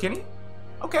expert, Kenny?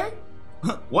 Okay.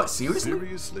 What? Seriously?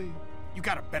 Seriously? You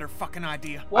got a better fucking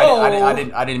idea? Whoa. I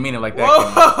didn't mean it like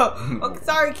that, Kenny. Okay,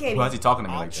 sorry, Kenny. Why is he talking to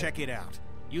me I'll like that? check it out.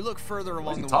 You look further Why is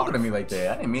along he the talking to me waterfront. like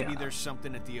that? I didn't mean Maybe it. there's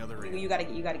something at the other end. You gotta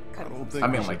cut I don't it. think I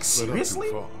mean, we like, should split up too seriously?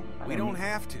 far. We don't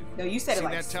have to. No, you said See it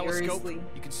like that telescope? seriously.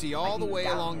 You can see all Like the you way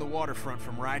got along it. the waterfront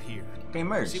from right here. Okay,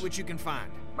 merge. See what you can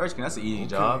find. Merge, that's an easy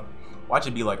job. Watch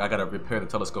it be like I gotta repair the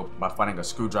telescope by finding a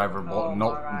screwdriver, Oh, bolt,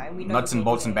 alright. We know nuts you and can't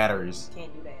bolts do and that. batteries.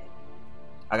 Can't do that.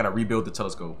 I gotta rebuild the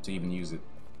telescope to even use it.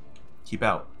 Keep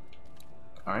out.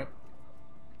 All right.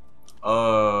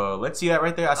 Let's see that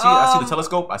right there. I see the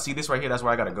telescope. I see this right here. That's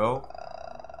where I gotta go.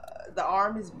 The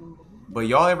arm is. But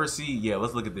y'all ever see? Yeah,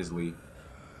 let's look at this, Lee.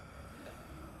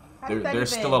 How did that They're even-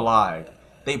 still alive.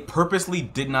 They purposely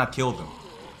did not kill them.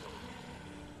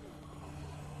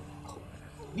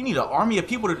 You need an army of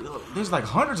people to. There's like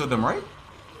hundreds of them, right?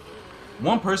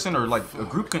 One person or like a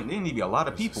group can. There need to be a lot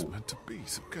of This is people. meant to be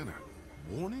some kind of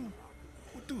warning?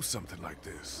 We'll do something like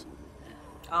this.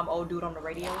 Old dude on the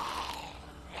radio.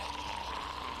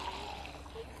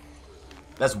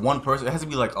 That's one person. It has to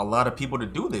be like a lot of people to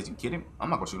do this. You kidding? I'm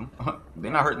not gonna shoot them.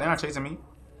 They're not hurt. They're not chasing me.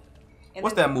 And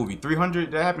What's then- that movie?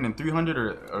 300? That happened in 300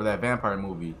 or that vampire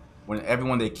movie when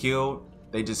everyone they killed,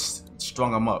 they just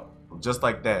strung them up just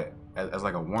like that as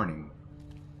like a warning.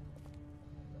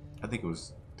 I think it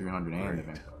was 300 and Right.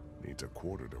 even. Needs a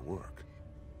quarter to work.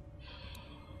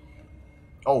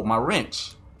 Oh, my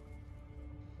wrench.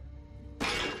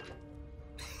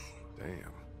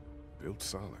 Damn. Built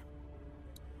solid.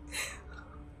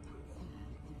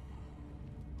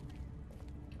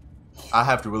 I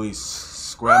have to really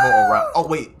scramble around. Oh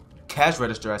wait, cash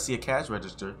register. I see a cash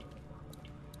register.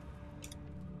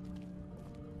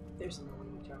 There's no way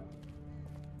you try.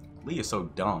 Lee is so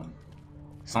dumb.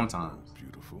 Sometimes.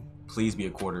 Beautiful. Please be a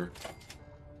quarter.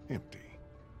 Empty.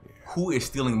 Yeah. Who is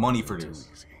stealing money for Too this?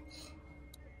 easy.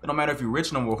 It don't matter if you're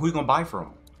rich no more. Who you gonna buy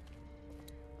from?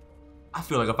 I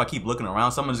feel like if I keep looking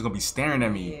around, someone's gonna be staring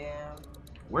at me. Yeah.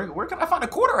 Where can I find a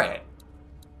quarter at?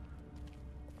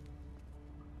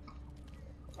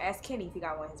 Ask Kenny if he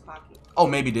got one in his pocket. Oh,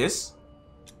 maybe this.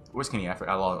 Where's Kenny?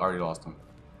 Already lost him.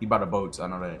 He bought the boats. I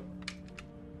know that.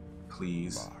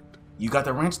 Please. Locked. You got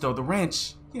the wrench though. The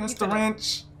wrench. Yes, the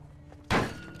wrench.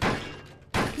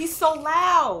 He's so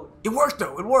loud. It worked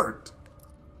though. It worked.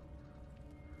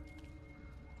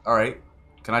 All right.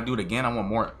 Can I do it again? I want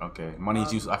more. Okay.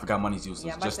 Money's useless. I forgot money's useless.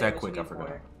 Yeah, I'm about Just to say, that what quick. you I need forgot.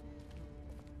 for it?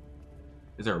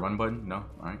 Is there a run button? No. All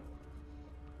right.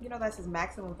 You know that's his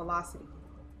maximum velocity.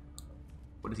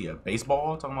 What is he? A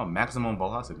baseball? Talking about maximum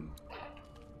velocity.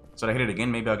 Should I hit it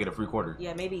again? Maybe I'll get a free quarter.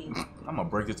 Yeah, maybe. I'm gonna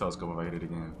break the telescope if I hit it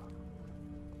again.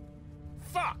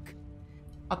 Fuck!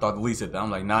 I thought the least said that. I'm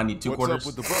like, nah, I need two quarters.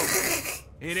 What's up with the boat?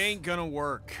 It ain't gonna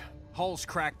work. Hull's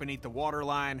cracked beneath the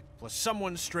waterline, plus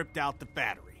someone stripped out the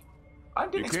battery. I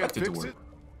didn't You can't expect it to fix work.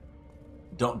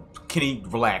 it? Don't, Kenny,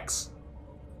 relax.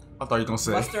 I thought you were gonna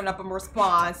say. Mustering up a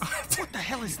response. What the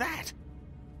hell is that?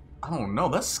 I don't know.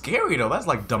 That's scary though. That's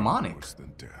like demonic. Worse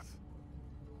than death.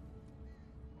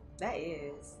 That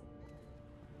is.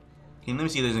 Can let me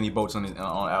see if there's any boats on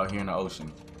out here in the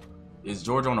ocean. Is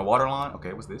Georgia on the waterline?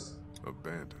 Okay, what's this?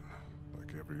 Abandoned.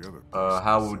 Like every other.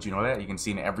 How would you know that? You can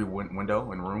see in every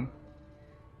window and room.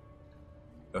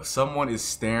 If someone is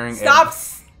staring Stop!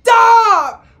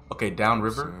 Stop! Okay,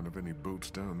 downriver. Sign of any boots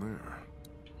down there.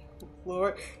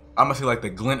 Lord. I'm gonna see like the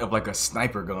glint of like a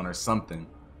sniper gun or something.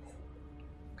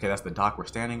 Okay, that's the dock we're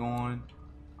standing on.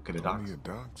 Okay, the docks. Plenty of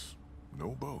docks. No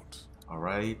boats. All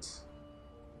right.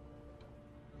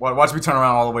 Watch me turn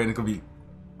around all the way and it could be.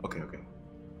 Okay, okay.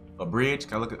 A bridge.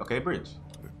 Can I look at? Okay, bridge.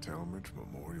 The Talmadge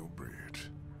Memorial Bridge.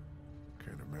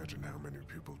 Can't imagine how many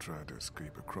people tried to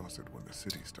escape across it when the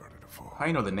city started to fall. How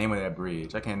you know the name of that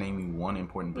bridge? I can't name you one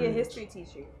important bridge. Yeah, history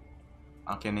teacher.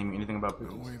 I can't name you anything about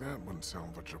bridges. No way that one's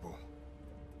salvageable.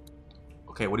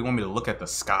 Okay, what do you want me to look at? The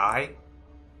sky?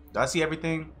 Do I see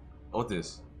everything? What's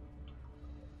this?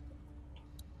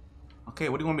 Okay,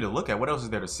 what do you want me to look at? What else is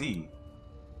there to see?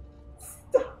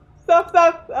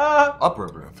 Stop.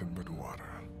 Upriver. Nothing but water.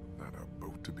 Not a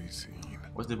boat to be seen.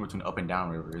 What's the difference between up and down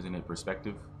river? Isn't it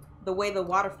perspective? The way the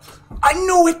water. I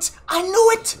knew it! I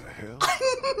knew it! The hell?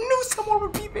 I knew someone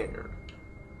would be there.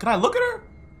 Can I look at her?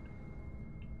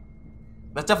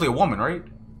 That's definitely a woman, right?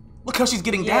 Look how she's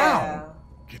getting down.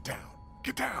 Get down.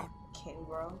 Get down. Kenny,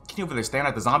 bro. Kenny over there staring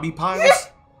at the zombie piles?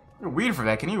 You're weird for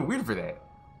that. Kenny, you're weird for that.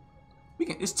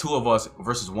 It's two of us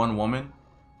versus one woman,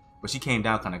 but she came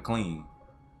down kind of clean.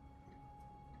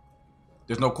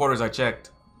 There's no quarters. I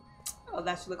checked. Oh,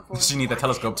 that's what you're looking for. She needs that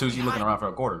telescope too. She's looking around for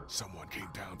a quarter. Someone came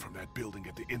down from that building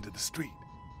at the end of the street.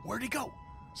 Where'd he go?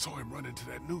 Saw him run into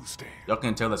that newsstand. Y'all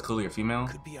can tell that's clearly a female.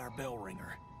 Could be our bell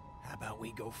ringer. How about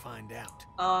we go find out?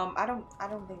 I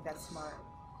don't think that's smart.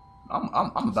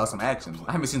 I'm about some action.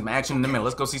 I haven't seen some action in a minute.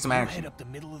 Let's go see some action. Head up the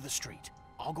middle of the street.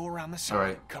 I'll go around the side. All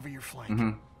right. Cover your flank.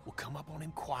 Mm-hmm. We'll come up on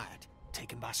him quiet.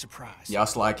 Take him by surprise. Yeah, I'll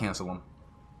slide cancel him.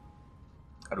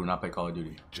 I do not play Call of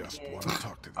Duty. Just want to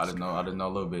talk to this I didn't know a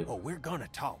little bit. Oh, we're gonna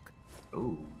talk.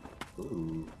 Ooh.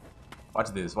 Watch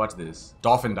this.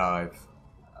 Dolphin dive.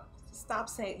 Stop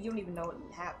saying you don't even know what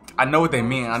happened. I know what they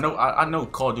mean. I know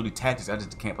Call of Duty tactics. I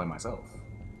just can't play myself.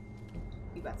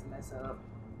 You about to mess up.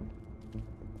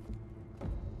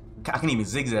 I can't even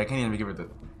zigzag. I can't even give her the.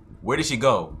 Where did she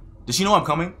go? Does she know I'm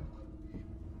coming?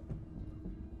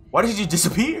 Why did she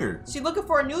disappear? She's looking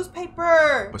for a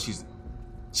newspaper. But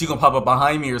she gonna pop up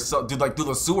behind me or so, through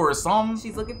the sewer or something.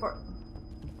 She's looking for.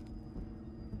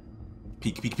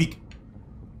 Peek.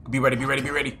 Be ready.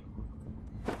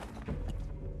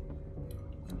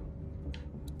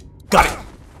 Got it.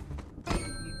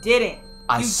 You didn't.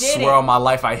 I swear on my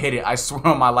life I hit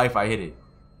it.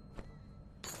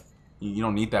 You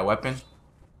don't need that weapon.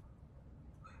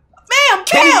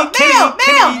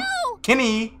 Ma'am.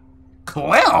 Kenny.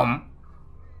 Clem.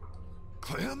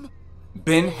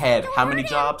 Ben had how many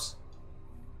jobs?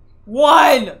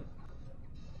 1.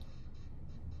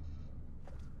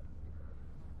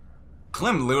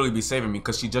 Clem literally be saving me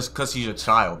because she's a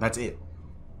child. That's it.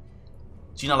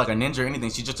 She's not like a ninja or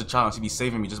anything. She's just a child. She be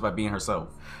saving me just by being herself.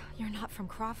 You're not from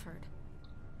Crawford.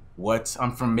 What?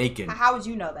 I'm from Macon. How would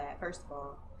you know that? First of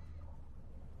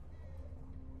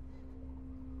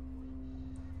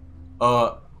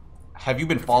all. Have you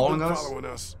been following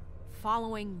us?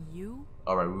 Following you?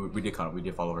 All right, we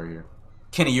did follow her here.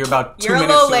 Kenny, you're about 2 You're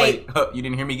minutes a little too late. You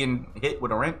didn't hear me getting hit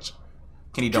with a wrench?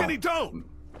 Kenny, don't.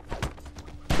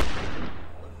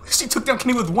 She took down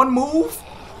Kenny with one move?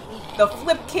 The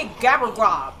flip kick gabber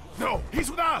grab. No, he's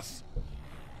with us.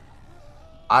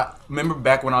 I remember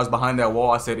back when I was behind that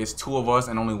wall, I said it's 2 of us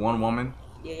and only 1 woman.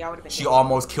 Yeah, y'all would have been. She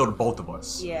almost killed both of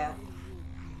us. Yeah.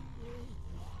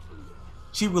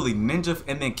 She really ninja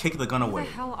and then kicked the gun away. Who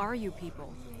the hell are you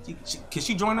people? Can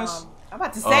she join us? I'm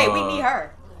about to say we need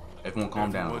her. Everyone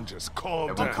calm down. Everyone just calm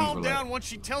Everyone down. Calm down once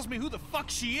she tells me who the fuck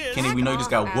she is. Kenny, we know you just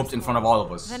got whooped in front of all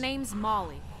of us. The name's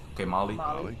Molly. Okay, Molly.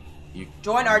 You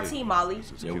join our team, Molly.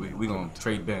 Yeah, we gonna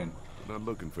trade Ben. Not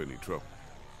looking for any trouble.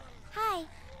 Hi.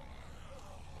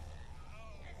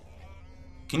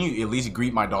 Can you at least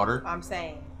greet my daughter? I'm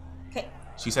saying. Okay.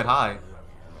 She said hi.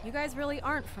 You guys really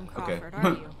aren't from Crawford, Okay.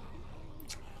 are you?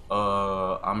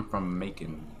 I'm from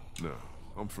Macon. No,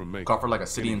 I'm from Macon. Crawford, like a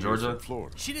city in Kenny here's Georgia? from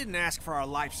Florida. She didn't ask for our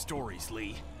life stories,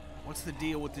 Lee. What's the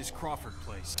deal with this Crawford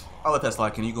place? I'll let that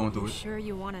slide. Can you go through it? Sure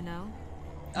you want to know?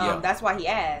 Yeah. That's why he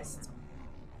asked.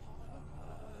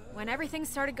 When everything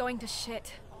started going to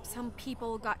shit, some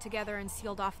people got together and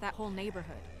sealed off that whole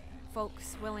neighborhood.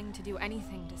 Folks willing to do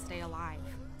anything to stay alive.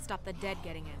 Stop the dead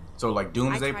getting in. So like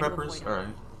doomsday I tried to preppers? avoid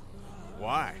Alright.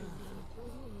 Why?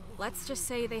 Let's just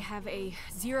say they have a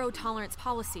zero-tolerance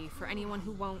policy for anyone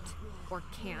who won't or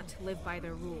can't live by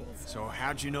their rules. So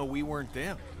how'd you know we weren't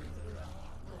them?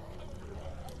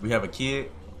 We have a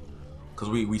kid? Because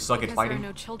we suck at Because fighting? there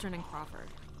are no children in Crawford.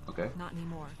 Okay. Not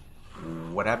anymore.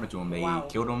 What happened to him? They Wow.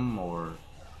 killed him or...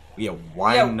 Yeah,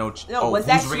 why Yeah, no... was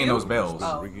that who's ringing you? those bells?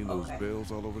 Oh, Ringing those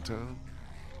bells all over town?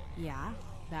 Yeah,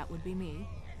 that would be me.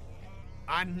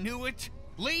 I knew it.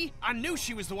 Lee, I knew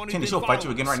she was the one who Kenny, did she'll fight you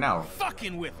follow again us. right now.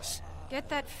 Fucking with us. Get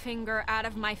that finger out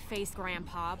of my face,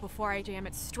 Grandpa, before I jam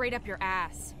it straight up your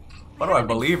ass. Why do I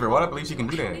believe her? Why do I believe she can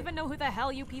do I don't that? even know who the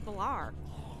hell you people are.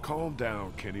 Calm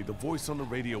down, Kenny. The voice on the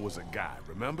radio was a guy,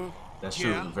 remember? That's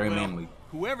true. Yeah, Very well, manly.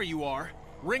 Whoever you are,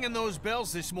 ringing those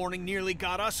bells this morning nearly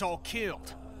got us all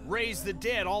killed. raise the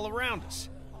dead all around us.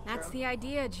 That's the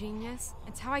idea, genius.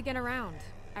 It's how I get around.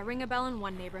 I ring a bell in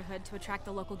one neighborhood to attract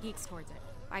the local geeks towards it.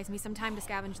 Buys me some time to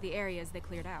scavenge the areas they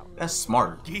cleared out. That's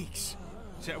smart. Geeks?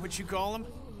 Is that what you call them?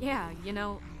 Yeah, you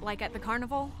know, like at the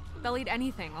carnival, they'll eat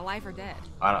anything, alive or dead.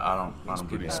 I don't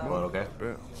get that, but okay.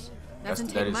 Doesn't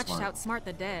that take is much smart. to outsmart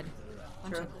the dead.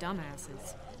 Bunch of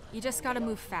dumbasses. You just gotta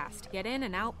move fast, get in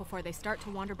and out before they start to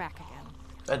wander back again.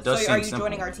 That does So seem are you simple.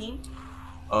 joining our team?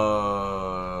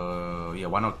 Yeah,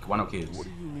 why no kids? What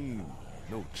do you mean,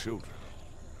 no children?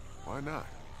 Why not?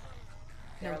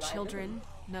 No children,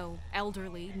 no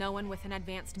elderly, no one with an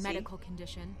advanced medical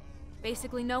condition.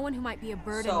 Basically, no one who might be a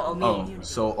burden on the community.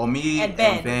 So Omid And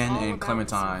Ben. and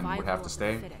Clementine would have to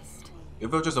stay. If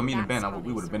it was just Omid and Ben,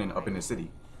 we would have been up in the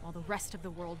city. While the rest of the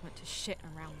world went to shit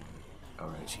around them. All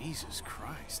right. Jesus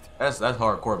Christ. That's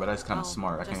hardcore, but that's kind of Well,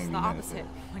 smart. I can't just even the be mad at opposite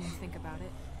that. when you think about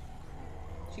it.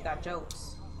 She got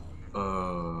jokes.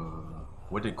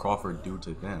 What did Crawford do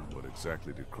to them? What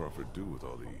exactly did Crawford do with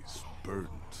all these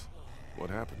burdens? What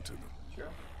happened to them?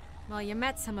 Well, you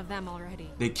met some of them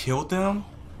already. They killed them,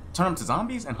 turned them to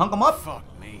zombies, and hung them up. Fuck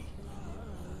me.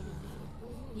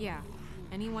 Yeah.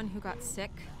 Anyone who got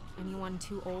sick, anyone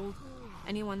too old,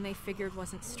 anyone they figured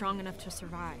wasn't strong enough to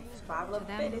survive. Survival To of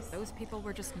the them, fittest. those people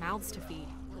were just mouths to feed.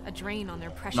 A drain on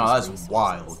their precious No, that's resources.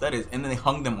 wild. That is, and then they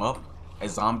hung them up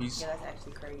as zombies. Yeah, that's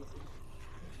actually crazy.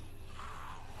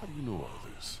 How do you know all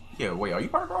this? Yeah, wait, are you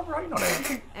part of Crawford? How do you know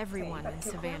that? Everyone in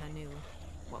Savannah knew.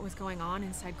 What was going on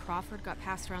inside Crawford got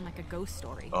passed around like a ghost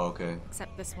story. Oh, okay.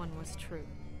 Except this one was true.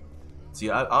 See,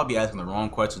 I'll be asking the wrong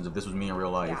questions if this was me in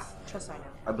real life. Yeah, trust I know.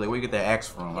 I'd be like, where you get that axe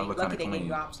from? I Yeah, look lucky kind of they gave clean.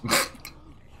 you options.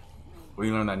 Where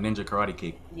you learn that ninja karate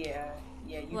kick? Yeah,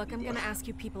 you Look, I'm did. gonna ask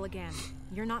you people again.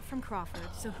 You're not from Crawford,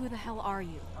 so who the hell are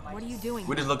you? What are you doing?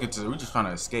 We're just trying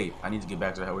to escape. I need to get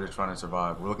back to that. We're just trying to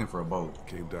survive. We're looking for a boat.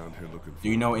 Came down here looking for. Do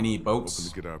you know any boats? Hoping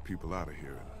to get our people out of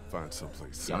here and find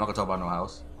someplace. Yeah, I'm not gonna talk about no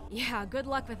house. Yeah, good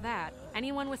luck with that.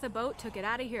 Anyone with a boat took it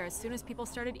out of here as soon as people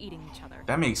started eating each other.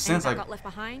 That makes sense, Any that like- got left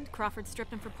behind, Crawford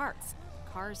stripped them for parts.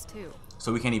 Cars too.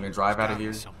 So we can't even drive out of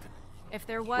here. If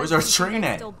there was, Where's our you think train I'd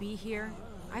at? still be here.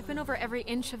 I've been over every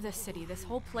inch of this city. This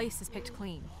whole place is picked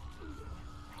clean.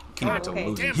 Kenny about to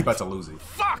lose it. He about to lose it.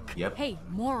 Fuck! Yep. Hey,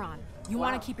 moron! You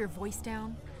want to keep your voice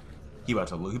down? He about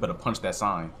to lose. He about to punch that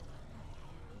sign.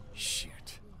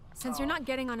 Shit. Since you're not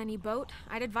getting on any boat,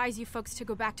 I'd advise you folks to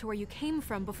go back to where you came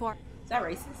from before. Is that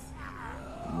racist?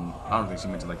 I don't think she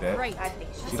meant it like that. Right. I think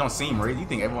She don't seem racist. You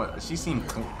think everyone? She seemed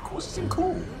cool. She seemed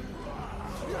cool.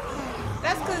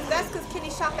 That's cause Kenny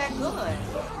shot that gun.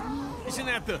 Isn't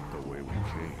that the way we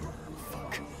came?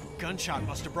 Fuck. Gunshot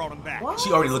must have brought him back. What?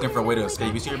 She already looking for a way to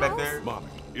escape. You see her back there? Molly,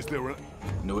 is there a...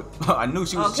 Knew it. I knew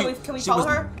she was. Can we she follow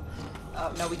was, her?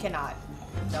 No, we cannot.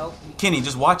 Nope. Kenny,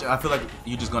 just watch. I feel like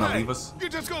you're just gonna Hey, leave us. You're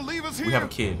just gonna leave us here? We have a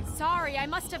kid. Sorry, I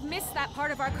must have missed that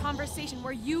part of our conversation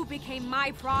where you became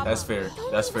my problem. That's fair.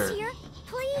 That's fair.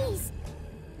 Please.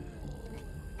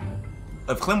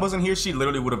 If Clem wasn't here, she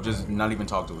literally would have just not even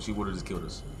talked to us. She would have just killed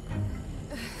us.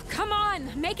 Come on,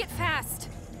 make it fast.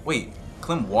 Wait,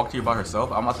 Clem walked here by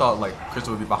herself? I thought like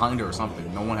Crystal would be behind her or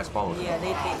something. No one has followed her. Yeah,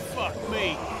 they. Fuck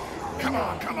me. Come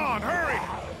on, hurry!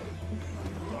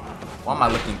 Why am I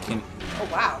looking Kenny? Oh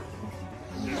wow.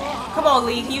 Come on,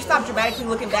 Lee. Can you stop dramatically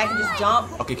looking back and just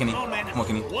jump? Okay, Kenny. Oh, man. Come on,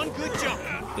 Kenny. One good jump.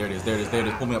 There it is. There it is. There it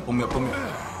is. Pull me up. Pull me up. Pull me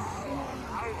up.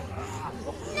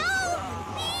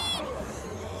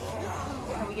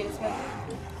 Can we get his head?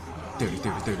 There it is.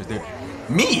 There it is. There it is. There it is.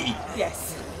 Me?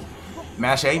 Yes.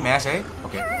 Mash A. Mash A.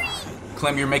 Okay.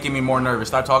 Clem, you're making me more nervous.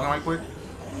 Stop talking right quick.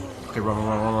 Okay, run.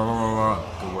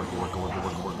 Good work. Good work. Good work. Good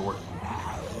work. Good work. Good work.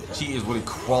 She is really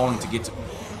crawling to get to.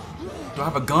 Do I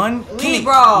have a gun? Lee, Kenny,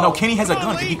 bro. No, Kenny has a Come gun.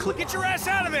 on, Did he Lee. click? Get your ass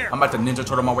out of there. I'm about to Ninja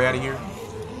Turtle my way out of here.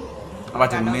 I'm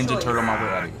about to Got no Ninja choice. Turtle my way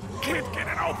out of here. Can't get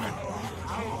it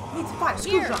open. Need to find a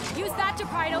Here, screwdriver. use that to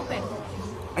pry it open.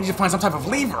 I need to find some type of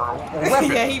lever or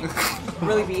weapon. Yeah, he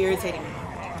really be irritating me.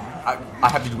 I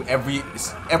have to do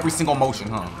every single motion,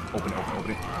 huh? Open it, open it,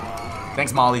 open it.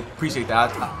 Thanks, Molly. Appreciate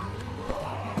that.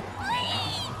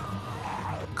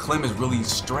 Clem is really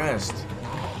stressed.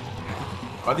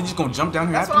 Are they just gonna jump down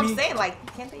here That's after what me? I'm saying.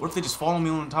 Like, can't they? What if they just follow me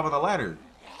on top of the ladder?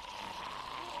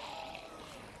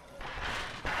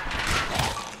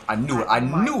 I knew it. I Oh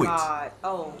my knew it. God.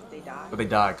 Oh, they died. But they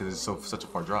died because it's such a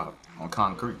far drop on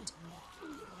concrete.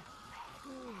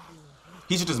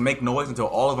 He should just make noise until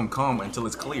all of them come until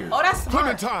it's clear. Oh, that's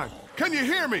smart. Clementine, can you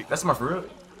hear me? That's smart for real.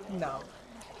 No.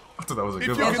 I thought that was a If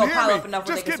good you one. They'll can pile hear up me, enough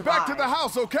where just they can get back to survive. the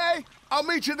house, okay? I'll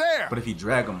meet you there. But if he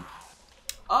drag them,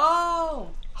 Oh.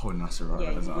 I would not survive. Yeah,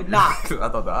 as you a would zombie. not.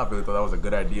 I really thought that was a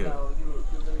good idea. No, you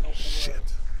really don't. Shit.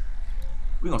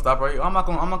 We're gonna stop right here. I'm not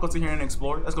gonna sit here and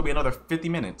explore. That's gonna be another 50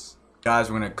 minutes.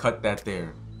 Guys, we're gonna cut that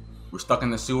there. We're stuck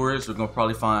in the sewers. We're gonna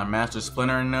probably find Master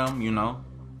Splinter in them, you know.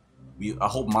 I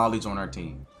hope Molly's on our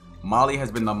team. Molly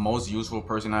has been the most useful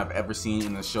person I've ever seen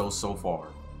in the show so far.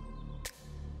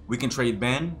 We can trade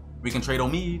Ben. We can trade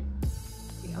Omid.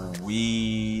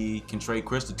 We can trade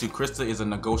Krista too. Krista is a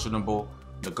negotiable.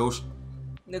 Krista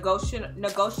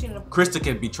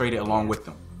can be traded along with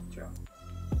them. True.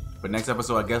 But next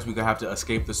episode, I guess we could have to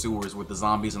escape the sewers with the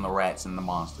zombies and the rats and the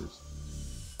monsters.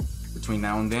 Between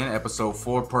now and then, episode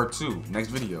 4, part 2. Next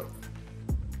video.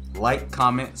 Like,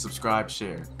 comment, subscribe,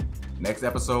 share. Next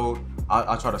episode,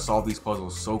 I'll try to solve these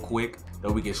puzzles so quick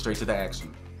that we get straight to the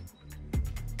action.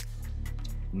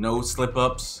 No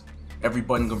slip-ups. Every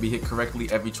button gonna be hit correctly.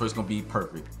 Every choice gonna be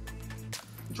perfect.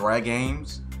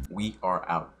 Jeriyagames, we are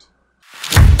out.